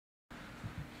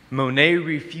Monet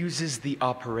refuses the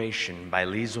operation by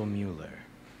Lisel Mueller.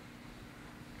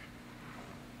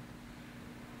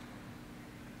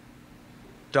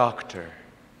 Doctor,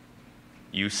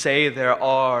 you say there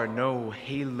are no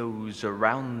halos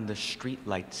around the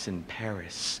streetlights in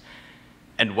Paris,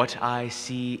 and what I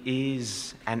see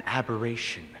is an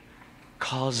aberration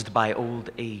caused by old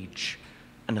age,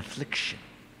 an affliction.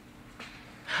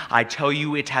 I tell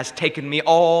you, it has taken me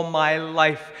all my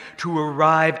life to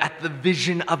arrive at the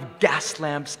vision of gas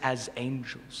lamps as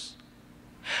angels,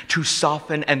 to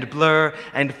soften and blur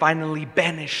and finally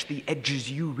banish the edges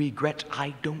you regret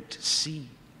I don't see,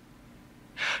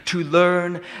 to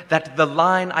learn that the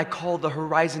line I call the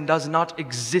horizon does not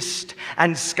exist,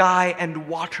 and sky and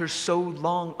water so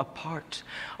long apart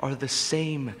are the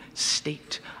same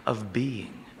state of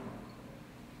being.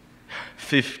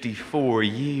 54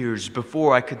 years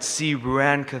before I could see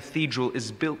Rouen Cathedral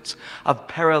is built of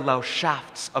parallel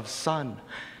shafts of sun,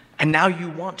 and now you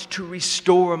want to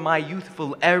restore my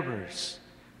youthful errors.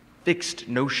 Fixed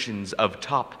notions of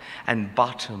top and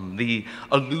bottom, the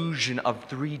illusion of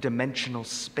three-dimensional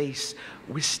space,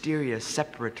 wisteria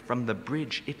separate from the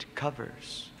bridge it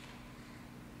covers.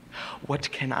 What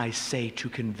can I say to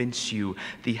convince you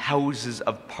the Houses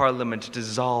of Parliament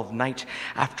dissolve night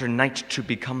after night to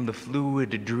become the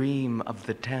fluid dream of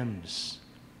the Thames?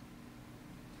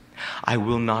 I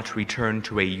will not return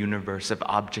to a universe of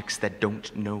objects that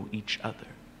don't know each other,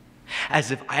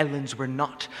 as if islands were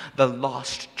not the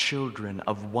lost children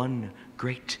of one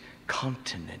great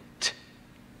continent.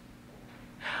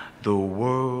 The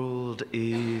world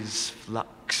is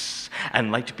flux,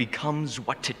 and light becomes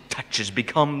what it touches,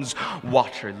 becomes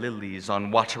water lilies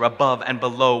on water above and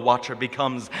below. Water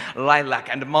becomes lilac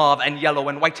and mauve and yellow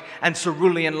and white and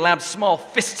cerulean lamps, small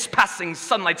fists passing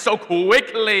sunlight so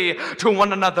quickly to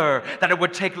one another that it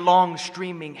would take long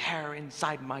streaming hair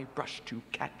inside my brush to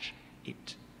catch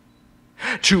it.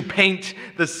 To paint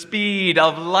the speed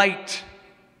of light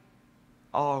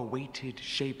are weighted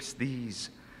shapes, these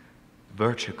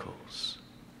verticals,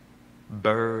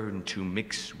 burn to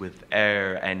mix with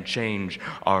air and change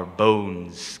our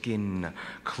bones, skin,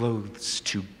 clothes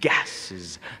to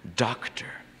gases, doctor.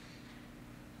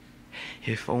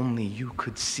 If only you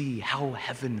could see how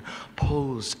heaven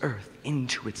pulls earth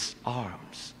into its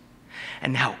arms,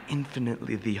 and how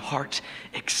infinitely the heart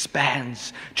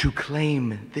expands to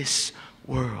claim this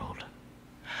world,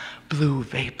 blue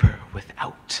vapor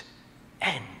without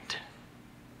end.